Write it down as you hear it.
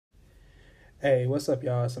Hey, what's up,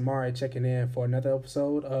 y'all? It's Amari checking in for another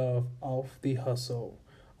episode of Off the Hustle.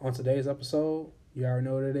 On today's episode, you already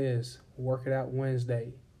know what it is. Work It Out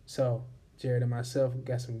Wednesday. So, Jared and myself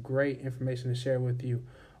got some great information to share with you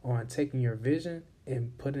on taking your vision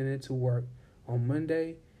and putting it to work. On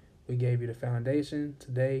Monday, we gave you the foundation.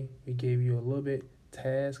 Today, we gave you a little bit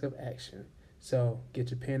task of action. So,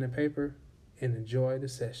 get your pen and paper and enjoy the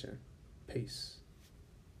session. Peace.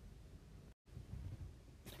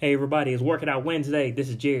 Hey everybody, it's Work It Out Wednesday. This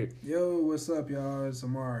is Jared. Yo, what's up, y'all? It's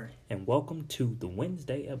Amari. And welcome to the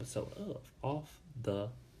Wednesday episode of Off the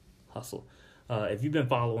Hustle. If you've been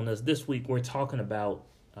following us this week, we're talking about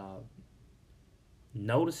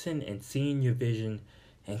noticing and seeing your vision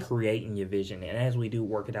and creating your vision. And as we do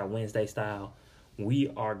Work It Out Wednesday style,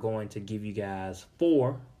 we are going to give you guys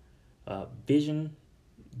 4 vision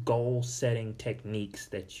goal setting techniques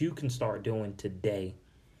that you can start doing today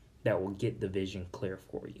that will get the vision clear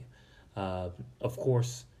for you. Of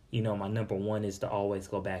course, you know, my number one is to always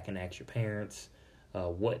go back and ask your parents,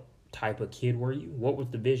 what type of kid were you? What was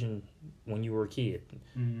the vision when you were a kid?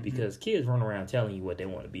 Mm-hmm. Because kids run around telling you what they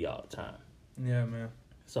want to be all the time. Yeah, man.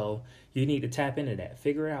 So you need to tap into that.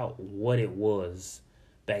 Figure out what it was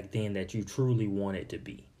back then that you truly wanted to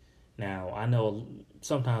be. Now, I know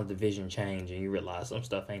sometimes the vision change and you realize some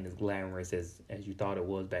stuff ain't as glamorous as you thought it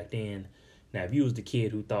was back then. Now, if you was the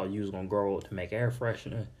kid who thought you was going to grow up to make air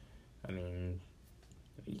freshener, I mean,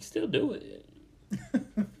 you can still do it.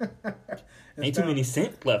 Ain't too many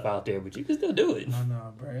scents left out there, but you can still do it. I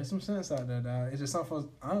know, bro. There's some sense out there, dog. It's just something,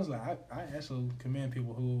 honestly, I actually commend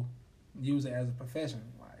people who use it as a profession.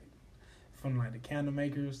 Like, from, like, the candle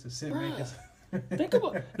makers to scent makers. Think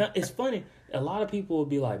about now. It's funny. A lot of people will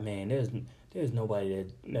be like, man, there's nobody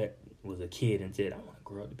that was a kid and said, I want to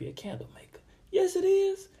grow up to be a candle maker. Yes, it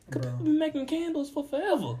is. Because people been making candles for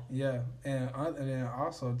forever. Yeah, and then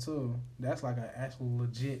also, too, that's like an actual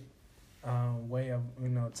legit way of, you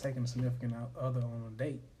know, taking a significant other on a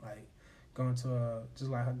date. Like, going to a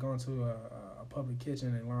public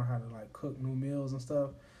kitchen and learn how to, like, cook new meals and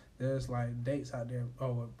stuff. There's, like, dates out there,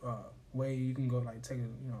 way you can go, like, take a,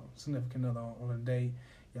 you know, significant other on a date.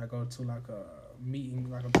 Y'all go to, like, a meeting,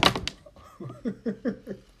 like a...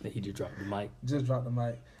 He just dropped the mic. Just dropped the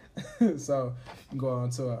mic. So you go on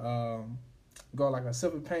to go like a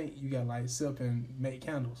sip and paint. You got like sip and make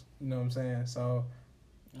candles. You know what I'm saying? So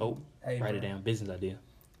hey, write it down. Business idea.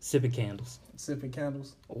 Sipping candles. Sipping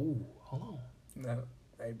candles. Oh, hold on. No,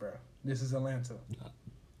 hey, bro. This is Atlanta.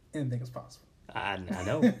 Anything is possible. I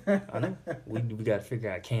know. I know. We got to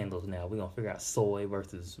figure out candles now. We're gonna figure out soy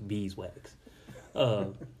versus beeswax.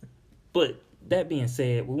 But that being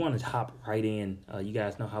said, we want to hop right in. You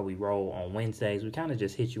guys know how we roll on Wednesdays. We kind of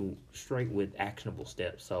just hit you straight with actionable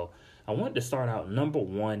steps. So I wanted to start out. Number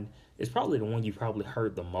one is probably the one you probably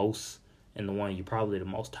heard the most and the one you're probably the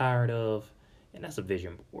most tired of, and that's a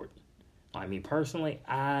vision board. I mean, personally,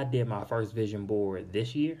 I did my first vision board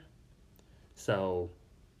this year. So,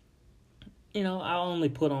 you know, I only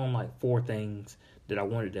put on like 4 things that I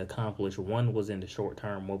wanted to accomplish. One was in the short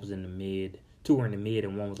term, one was in the mid, 2 were in the mid,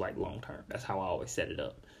 and 1 was like long term. That's how I always set it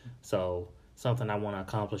up. So something I want to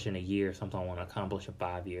accomplish in a year, something I want to accomplish in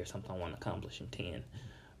 5 years, something I want to accomplish in 10.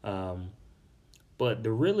 But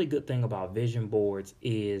the really good thing about vision boards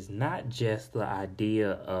is not just the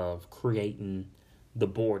idea of creating the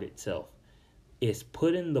board itself. It's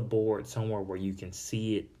putting the board somewhere where you can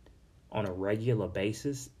see it on a regular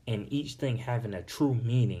basis, and each thing having a true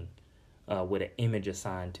meaning with an image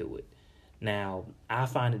assigned to it. Now, I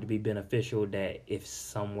find it to be beneficial that if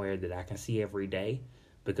somewhere that I can see every day,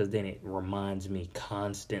 because then it reminds me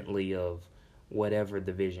constantly of whatever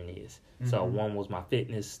the vision is. Mm-hmm. So 1 was my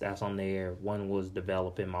fitness, that's on there. 1 was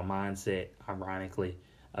developing my mindset. Ironically,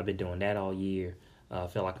 I've been doing that all year. I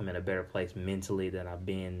feel like I'm in a better place mentally than I've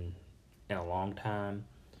been in a long time.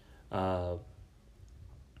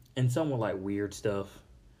 And some were like weird stuff,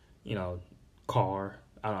 you know, car.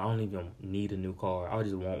 I don't even need a new car. I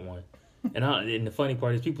just want one. And the funny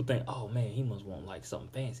part is people think, oh, man, he must want, like, something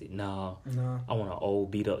fancy. No. I want an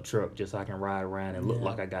old, beat-up truck just so I can ride around and look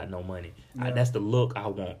like I got no money. Yeah. That's the look I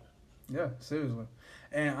want. Yeah, seriously.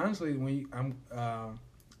 And honestly,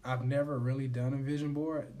 I've never really done a vision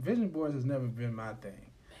board. Vision boards has never been my thing.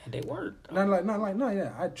 Man, they work.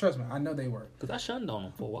 Trust me, I know they work. Because I shunned on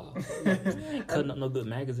them for a while. So I ain't cutting up no good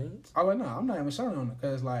magazines. Oh, no, I'm not even shunning on them.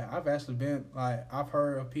 Because, like, I've actually been, like, I've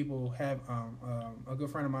heard of people have, a good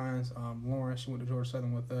friend of mine's, Lauren, she went to Georgia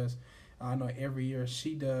Southern with us. I know every year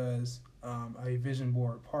she does a vision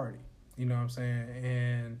board party. You know what I'm saying?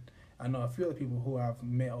 And I know a few other people who I've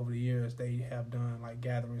met over the years, they have done, like,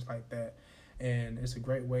 gatherings like that. and it's a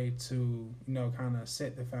great way to kind of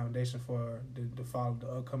set the foundation for the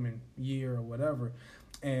upcoming year or whatever.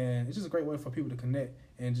 And it's just a great way for people to connect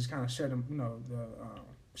and just kind of share them,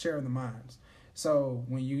 sharing the minds. So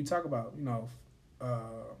when you talk about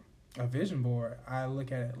a vision board, I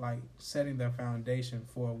look at it like setting the foundation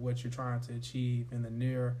for what you're trying to achieve in the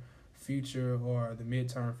near future or the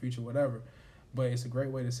midterm future, whatever. But it's a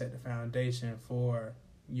great way to set the foundation for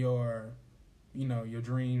your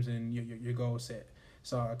dreams and your goal set.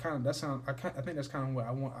 So I think that's kind of what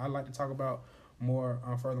I like to talk about more,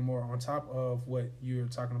 furthermore, on top of what you're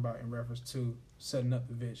talking about in reference to setting up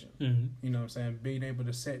the vision. Mm-hmm. You know what I'm saying? Being able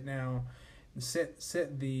to set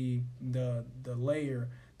the layer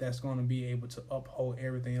that's going to be able to uphold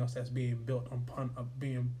everything else that's being built upon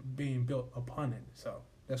being built upon it. So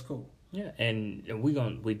that's cool. Yeah, and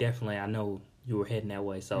we definitely, I know you were heading that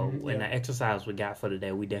way. So in the exercise we got for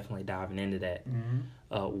today, we definitely diving into that.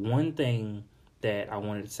 Mm-hmm. One thing that I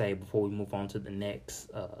wanted to say before we move on to the next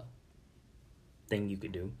thing you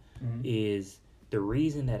could do is the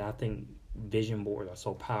reason that I think vision boards are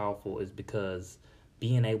so powerful is because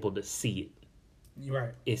being able to see it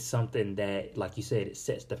Right. is something that, like you said, it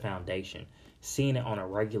sets the foundation. Seeing it on a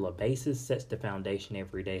regular basis sets the foundation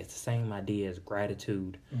every day. It's the same idea as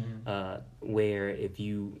gratitude, where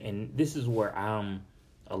and this is where I'm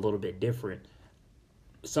a little bit different.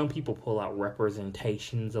 Some people pull out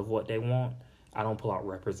representations of what they want. I don't pull out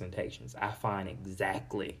representations. I find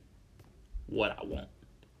exactly what I want,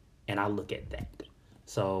 and I look at that.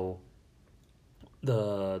 So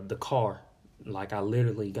the car, like I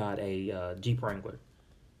literally got a Jeep Wrangler.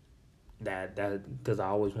 That because I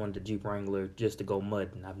always wanted a Jeep Wrangler just to go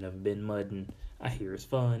mudding. I've never been mudding. I hear it's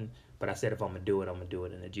fun, but I said if I'm gonna do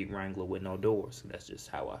it in a Jeep Wrangler with no doors. That's just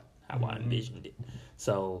how I envisioned it.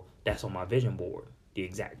 So that's on my vision board. The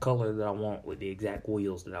exact color that I want with the exact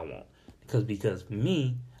wheels that I want. Because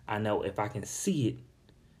me, I know if I can see it,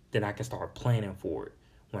 then I can start planning for it.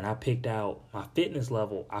 When I picked out my fitness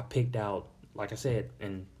level, I picked out, like I said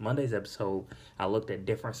in Monday's episode, I looked at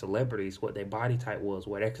different celebrities, what their body type was,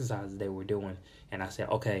 what exercises they were doing, and I said,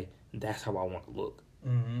 okay, that's how I want to look.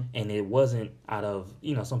 Mm-hmm. And it wasn't out of,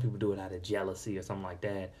 some people do it out of jealousy or something like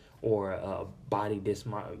that, or body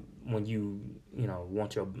when you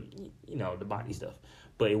want your, the body stuff.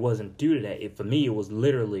 But it wasn't due to that. For me, it was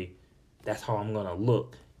literally, that's how I'm going to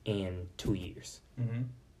look in 2 years. Mm-hmm.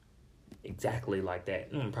 Exactly like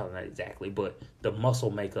that. Probably not exactly, but the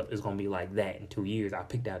muscle makeup is going to be like that in 2 years. I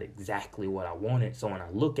picked out exactly what I wanted. So when I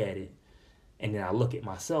look at it and then I look at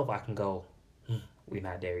myself, I can go, we're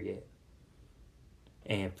not there yet.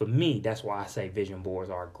 And for me, that's why I say vision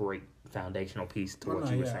boards are a great foundational piece to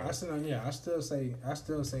what you were saying. I still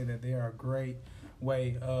say that they are a great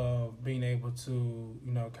way of being able to,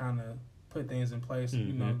 kind of put things in place.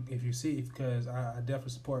 Mm-hmm. If you see, because I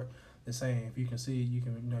definitely support the saying, if you can see it, you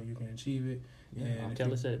can achieve it. Yeah, and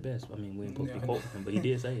Taylor said it best. I mean, we didn't put the quote him, but he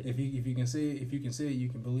did say it. If you can see it, you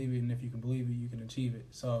can believe it, and if you can believe it, you can achieve it.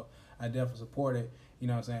 So I definitely support it. You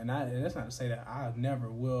know what I'm saying? And that's not to say that I never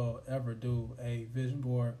will ever do a vision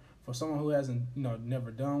board. For someone who hasn't, never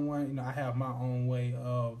done one, I have my own way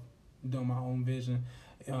of doing my own vision.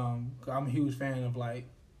 I'm a huge fan of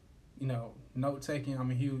note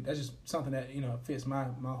taking. That's just something that fits my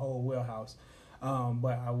whole wheelhouse.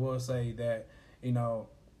 But I will say that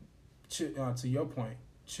to your point,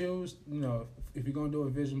 choose if you're gonna do a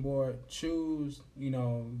vision board, choose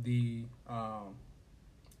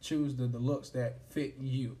choose the looks that fit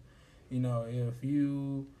you. If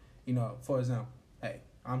you for example, hey,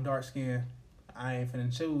 I'm dark skinned, I ain't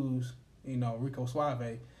finna choose Rico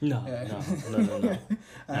Suave. No.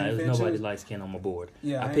 There's nobody light skinned on my board.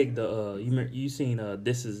 Yeah, I picked the you seen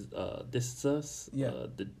This Is Us? Yeah.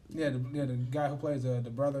 The guy who plays the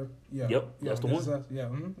brother. Yeah. Yep, that's the one. Yeah.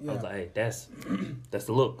 Mm-hmm, yeah. I was like, hey, that's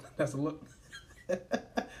the look. That's the look.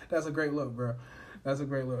 That's a great look, bro. That's a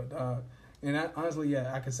great look. And honestly,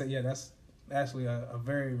 I could say, that's actually a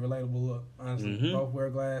very relatable look. Honestly, both wear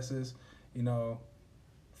glasses,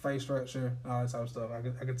 face structure, all that type of stuff.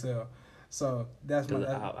 I could tell. So that's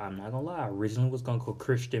I'm not gonna lie. I originally was gonna call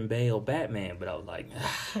Christian Bale Batman, but I was like,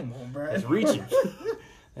 come on, bro. That's reaching.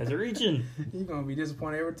 That's reaching. You're gonna be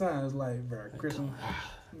disappointed every time. It's like, bro, Christian.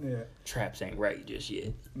 Yeah. Traps ain't right just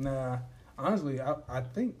yet. Nah, honestly, I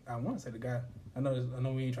think I want to say the guy. I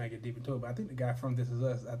know we ain't trying to get deep into it, but I think the guy from This Is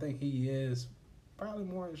Us, I think he is probably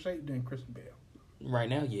more in shape than Christian Bale. Right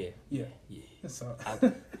now, yeah. So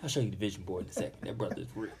I'll show you the vision board in a second. That brother's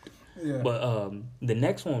ripped. Yeah. But the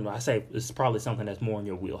next one I say is probably something that's more in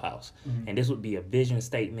your wheelhouse, and this would be a vision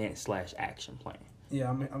statement / action plan. Yeah,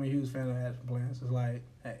 I'm a huge fan of action plans. It's like,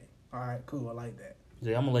 hey, all right, cool, I like that.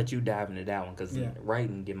 See, I'm gonna let you dive into that one because Yeah.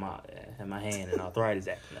 writing get my hand and arthritis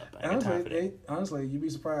acting up. I ain't got time for that. Honestly, you'd be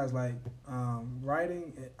surprised. Like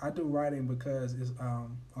writing, I do writing because it's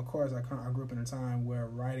of course I grew up in a time where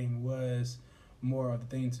writing was more of the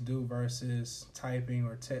thing to do versus typing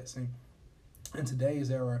or texting. In today's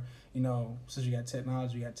era, since you got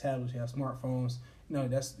technology, you got tablets, you have smartphones,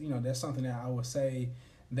 that's something that I would say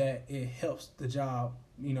that it helps the job,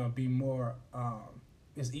 be more,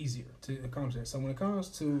 it's easier to accomplish that. So when it comes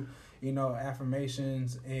to,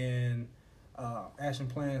 affirmations and action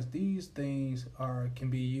plans, these things can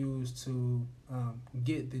be used to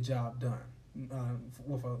get the job done,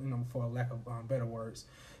 for a lack of better words.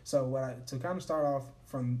 So to kind of start off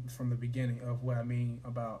from the beginning of what I mean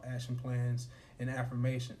about action plans and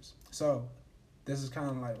affirmations. So this is kind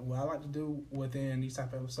of like what I like to do within these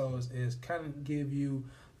type of episodes is kind of give you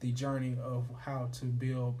the journey of how to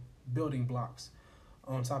build building blocks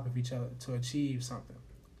on top of each other to achieve something.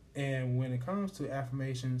 And when it comes to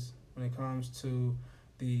affirmations, when it comes to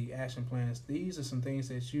the action plans, this is something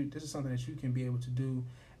that you can be able to do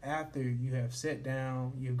after you have sat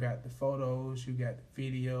down, you've got the photos, you've got the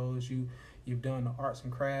videos, you've done the arts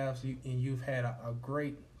and crafts, and you've had a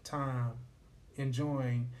great time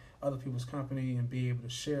enjoying other people's company and be able to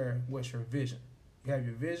share what's your vision. You have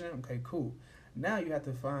your vision, okay, cool. Now you have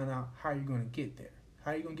to find out how you're going to get there.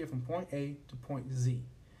 How you're going to get from point A to point Z.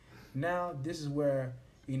 Now this is where,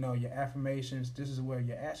 your affirmations, this is where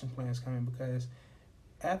your action plans come in, because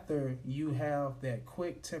after you have that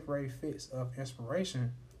quick temporary fix of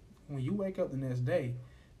inspiration, when you wake up the next day,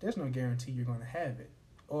 there's no guarantee you're going to have it.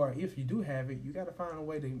 Or if you do have it, you got to find a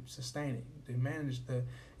way to sustain it, to manage the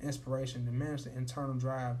inspiration, to manage the internal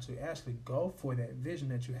drive, to actually go for that vision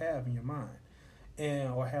that you have in your mind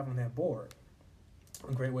or have on that board.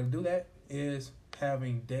 A great way to do that is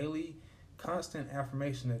having daily, constant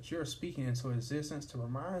affirmation that you're speaking into existence to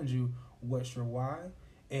remind you what's your why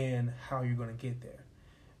and how you're going to get there.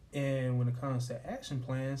 And when it comes to action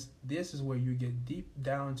plans, this is where you get deep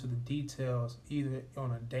down into the details, either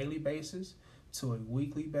on a daily basis, to a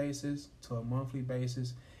weekly basis, to a monthly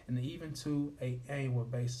basis, and even to an annual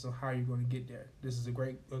basis on how you're going to get there. This is a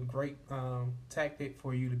great tactic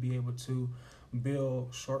for you to be able to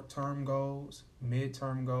build short-term goals,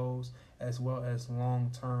 mid-term goals, as well as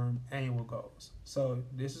long-term annual goals. So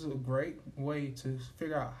this is a great way to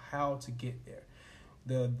figure out how to get there.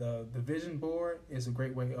 The vision board is a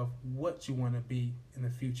great way of what you want to be in the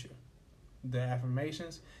future. The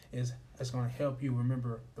affirmations it's going to help you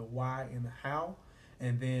remember the why and the how,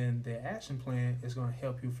 and then the action plan is going to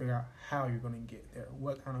help you figure out how you're going to get there,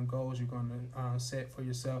 what kind of goals you're going to set for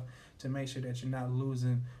yourself to make sure that you're not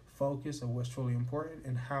losing focus of what's truly important,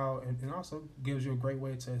 and how, and also gives you a great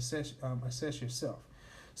way to assess yourself.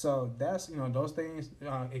 So that's those things.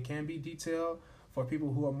 It can be detailed for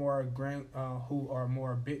people who are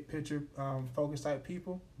more big picture focused type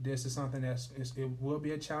people. This is something it will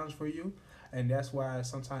be a challenge for you, and that's why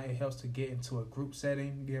sometimes it helps to get into a group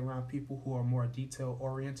setting, get around people who are more detail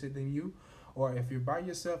oriented than you, or if you're by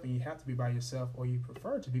yourself and you have to be by yourself, or you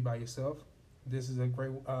prefer to be by yourself. This is a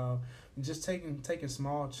great just taking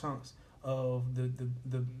small chunks of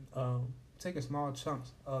taking small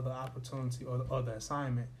chunks of the opportunity or the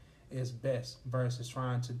assignment is best versus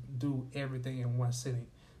trying to do everything in one sitting.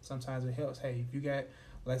 Sometimes it helps. Hey, if you got,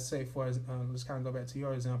 let's say let's kind of go back to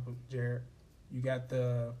your example, Jared. You got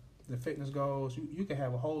the fitness goals. You can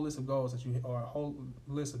have a whole list of goals or a whole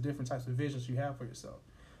list of different types of visions you have for yourself.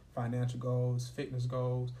 Financial goals, fitness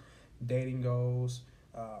goals, dating goals,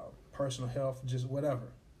 personal health, just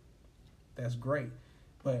whatever. That's great.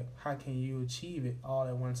 But how can you achieve it all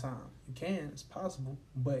at one time? You can, it's possible,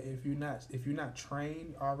 but if you're not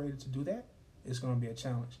trained already to do that, it's going to be a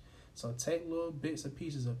challenge. So take little bits and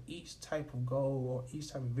pieces of each type of goal or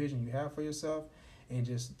each type of vision you have for yourself, and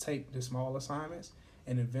just take the small assignments,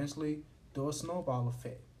 and eventually do a snowball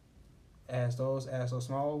effect. As those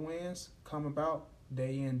small wins come about,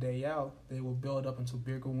 day in, day out, they will build up into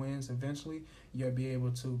bigger wins. Eventually, you'll be able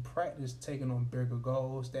to practice taking on bigger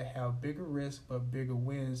goals that have bigger risks, but bigger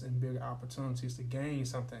wins and bigger opportunities to gain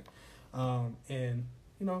something. And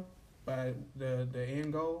by the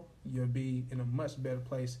end goal, you'll be in a much better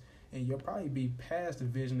place, and you'll probably be past the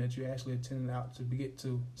vision that you actually intended out to get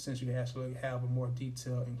to, since you actually have a more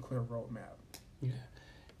detailed and clear roadmap. Yeah,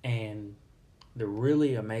 and the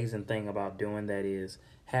really amazing thing about doing that is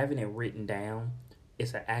having it written down.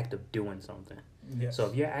 It's an act of doing something. Yes. So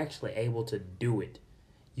if you're actually able to do it,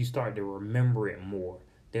 you start to remember it more.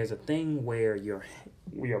 There's a thing where your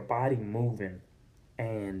body moving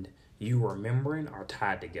and you remembering are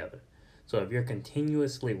tied together. So if you're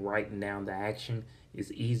continuously writing down the action,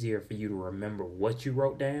 it's easier for you to remember what you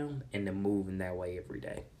wrote down and to move in that way every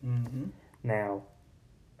day. Mm-hmm. Now,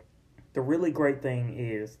 the really great thing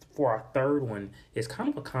is for our third one, it's kind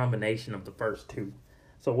of a combination of the first two.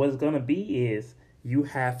 So what it's going to be is you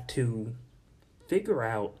have to figure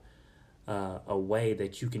out a way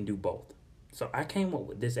that you can do both. So I came up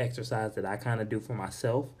with this exercise that I kind of do for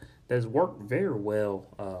myself that's worked very well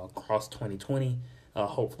across 2020.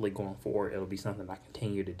 Hopefully going forward, it'll be something I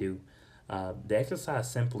continue to do. The exercise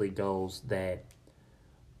simply goes that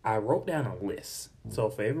I wrote down a list. So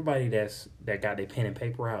for everybody that got their pen and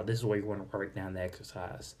paper out, this is where you want to write down the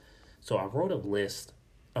exercise. So I wrote a list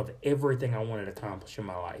of everything I wanted to accomplish in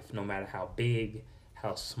my life, no matter how big,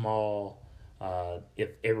 how small,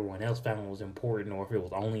 if everyone else found it was important or if it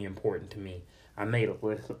was only important to me. I made a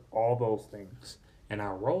list of all those things, and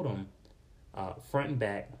I wrote them front and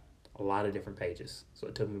back, a lot of different pages. So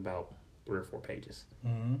it took me about 3 or 4 pages.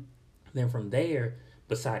 Mm-hmm. Then from there,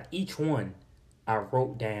 beside each one, I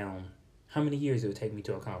wrote down how many years it would take me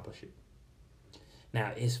to accomplish it.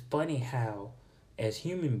 Now, it's funny how, as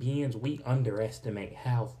human beings, we underestimate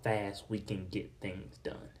how fast we can get things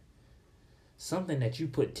done. Something that you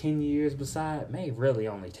put 10 years beside may really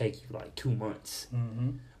only take you like 2 months.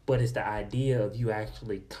 Mm-hmm. But it's the idea of you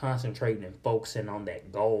actually concentrating and focusing on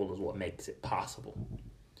that goal is what makes it possible.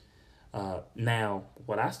 Now,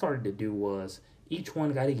 what I started to do was each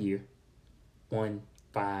one got a year. 1,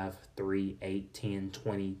 5, 3, 8, 10,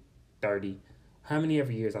 20, 30. How many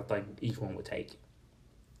ever years I think each one would take.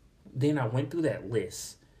 Then I went through that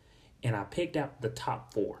list and I picked out the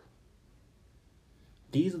top 4.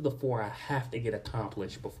 These are the 4 I have to get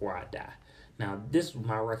accomplished before I die. Now, this is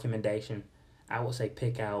my recommendation. I would say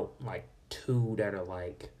pick out like 2 that are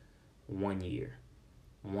like 1 year.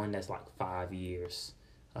 1 that's like 5 years.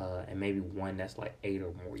 And maybe 1 that's like 8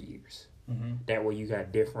 or more years. Mm-hmm. That way you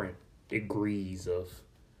got different degrees of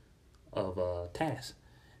tasks.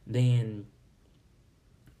 Then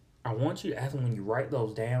I want you to ask them when you write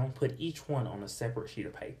those down, put each one on a separate sheet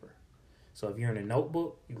of paper. So if you're in a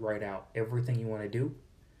notebook, you write out everything you want to do.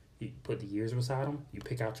 You put the years beside them. You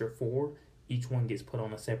pick out your 4. Each one gets put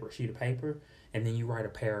on a separate sheet of paper. And then you write a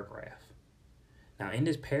paragraph. Now, in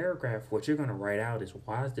this paragraph, what you're going to write out is,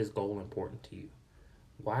 why is this goal important to you?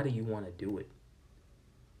 Why do you want to do it?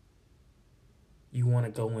 You want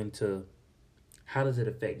to go into, how does it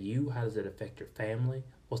affect you? How does it affect your family?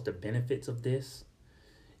 What's the benefits of this?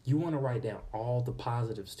 You want to write down all the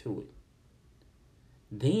positives to it.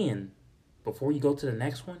 Then, before you go to the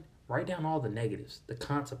next one, write down all the negatives, the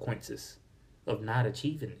consequences of not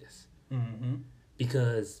achieving this. Mm-hmm.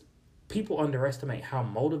 Because people underestimate how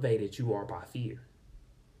motivated you are by fear.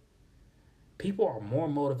 People are more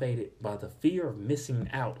motivated by the fear of missing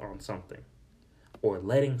out on something or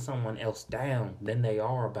letting someone else down than they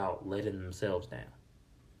are about letting themselves down.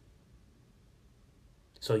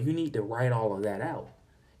 So you need to write all of that out.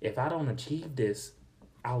 If I don't achieve this,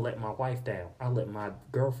 I'll let my wife down. I'll let my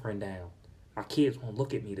girlfriend down. My kids won't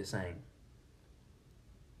look at me the same.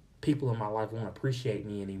 People in my life won't appreciate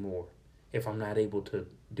me anymore if I'm not able to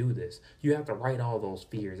do this. You have to write all those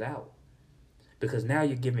fears out. Because now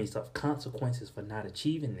you're giving yourself consequences for not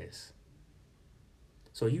achieving this.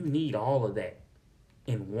 So you need all of that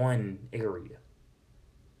in one area.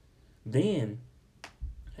 Then,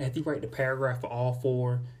 after you write the paragraph for all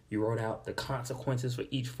 4, you wrote out the consequences for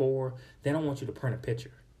each 4, then I want you to print a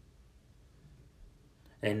picture.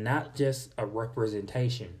 And not just a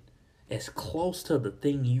representation. As close to the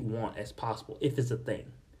thing you want as possible, if it's a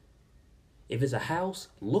thing. If it's a house,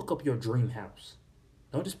 look up your dream house.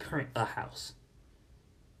 Don't just print a house.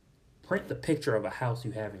 Print the picture of a house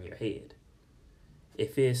you have in your head.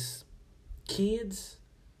 If it's kids,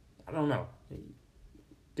 I don't know.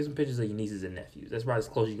 Get some pictures of your nieces and nephews. That's probably as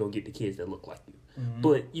close as you're going to get to kids that look like you. Mm-hmm.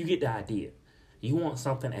 But you get the idea. You want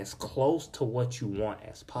something as close to what you want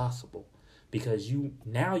as possible. Because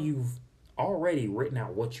you've already written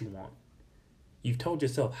out what you want. You've told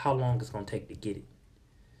yourself how long it's going to take to get it.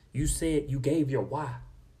 You said you gave your why.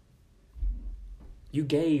 You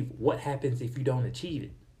gave what happens if you don't achieve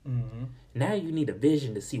it. Mm-hmm. Now you need a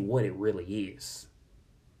vision to see what it really is.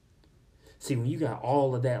 See, when you got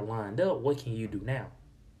all of that lined up, what can you do now?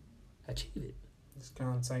 Achieve it. It's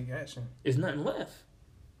kind of take action. There's nothing left.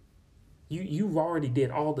 You've already did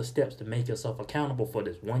all the steps to make yourself accountable for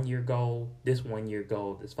this 1-year goal, this 1-year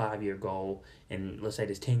goal, this 5-year goal, and let's say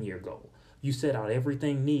this 10-year goal. You set out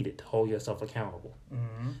everything needed to hold yourself accountable.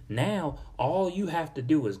 Mm-hmm. Now, all you have to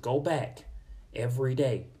do is go back every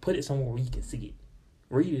day. Put it somewhere where you can see it.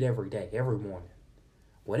 Read it every day, every morning.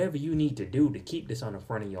 Whatever you need to do to keep this on the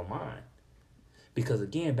front of your mind. Because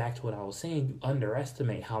again, back to what I was saying, you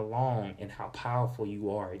underestimate how long and how powerful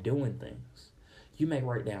you are at doing things. You may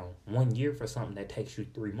write down 1 year for something that takes you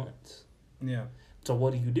 3 months. Yeah. So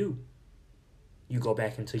what do? You go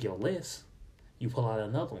back into your list, you pull out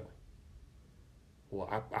another one.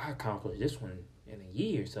 Well, I accomplished this one in a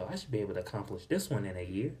year, so I should be able to accomplish this one in a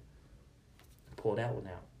year. Pull that one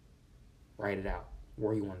out. Write it out.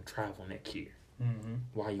 Where you want to travel next year. Mm-hmm.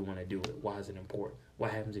 Why you want to do it. Why is it important?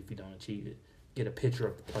 What happens if you don't achieve it? Get a picture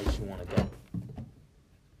of the place you want to go.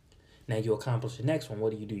 Now you accomplish the next one.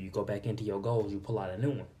 What do? You go back into your goals. You pull out a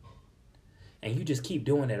new one. And you just keep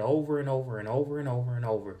doing it over and over and over and over and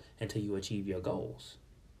over until you achieve your goals.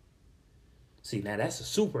 See, now that's a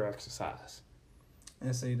super exercise.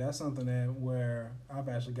 And see, that's something that where I've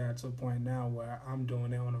actually got to a point now where I'm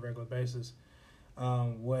doing it on a regular basis.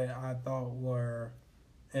 What I thought were,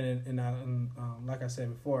 like I said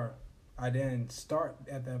before, I didn't start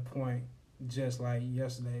at that point just like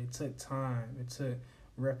yesterday. It took time. It took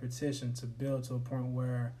repetition to build to a point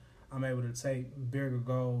where I'm able to take bigger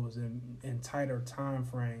goals and tighter time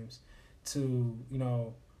frames to,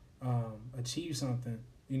 achieve something.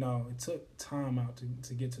 It took time out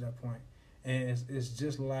to get to that point. And it's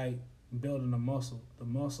just like building a muscle. The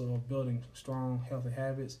muscle of building strong, healthy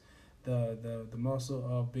habits. The muscle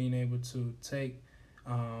of being able to take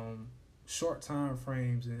short time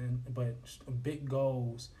frames but big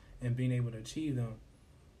goals and being able to achieve them.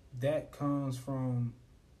 That comes from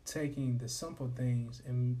taking the simple things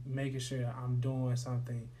and making sure that I'm doing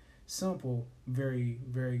something simple, very,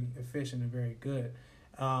 very efficient and very good.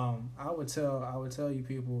 I would tell you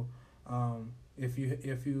people, if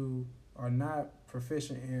you are not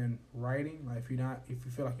proficient in writing, like if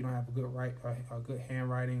you feel like you don't have a good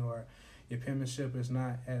handwriting, or your penmanship is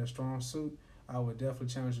not at a strong suit, I would definitely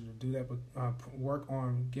challenge you to do that. But work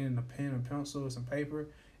on getting a pen and pencil, some paper,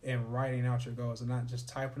 and writing out your goals and not just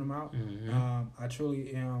typing them out. Mm-hmm. I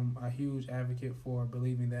truly am a huge advocate for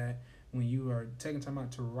believing that when you are taking time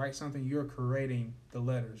out to write something, you're creating the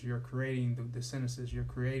letters, you're creating the sentences, you're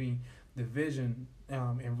creating the vision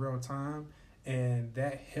in real time. And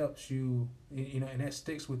that helps you, and that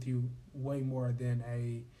sticks with you way more than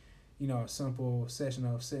a simple session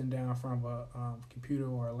of sitting down in front of a computer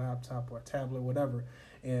or a laptop or a tablet, whatever,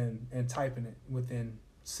 and typing it within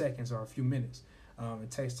seconds or a few minutes.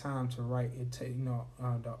 It takes time to write.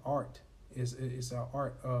 The art is an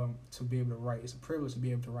art to be able to write. It's a privilege to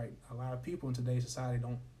be able to write. A lot of people in today's society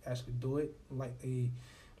don't actually do it like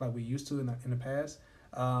we used to in the past.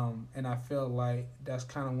 And I feel like that's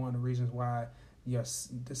kind of one of the reasons why, yes,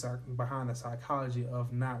 this are behind the psychology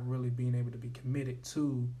of not really being able to be committed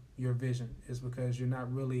to your vision, is because you're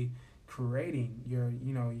not really creating.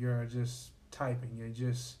 You're just typing. You're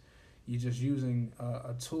just using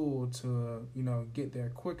a tool to get there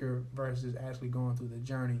quicker versus actually going through the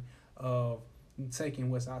journey of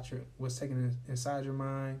taking what's taken inside your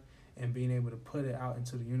mind and being able to put it out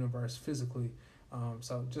into the universe physically.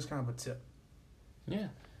 So just kind of a tip. Yeah,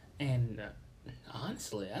 and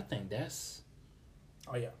honestly, I think that's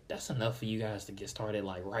enough for you guys to get started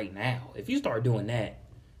like right now. If you start doing that,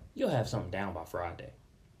 you'll have something down by Friday.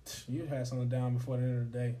 You'd have something down before the end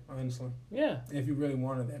of the day, honestly. Yeah. If you really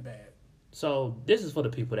wanted that bad. So this is for the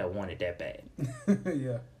people that want it that bad.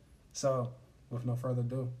 Yeah. So with no further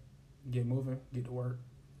ado, get moving, get to work.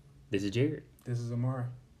 This is Jared. This is Amari.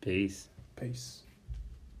 Peace. Peace.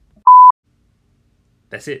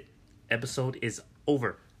 That's it. Episode is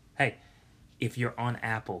over. Hey, if you're on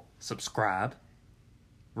Apple, subscribe,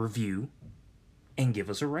 review, and give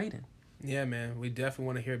us a rating. Yeah, man. We definitely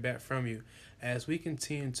want to hear back from you. As we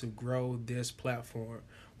continue to grow this platform,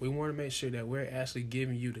 we want to make sure that we're actually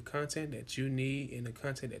giving you the content that you need and the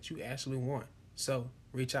content that you actually want. So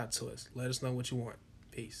reach out to us. Let us know what you want.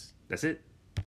 Peace. That's it.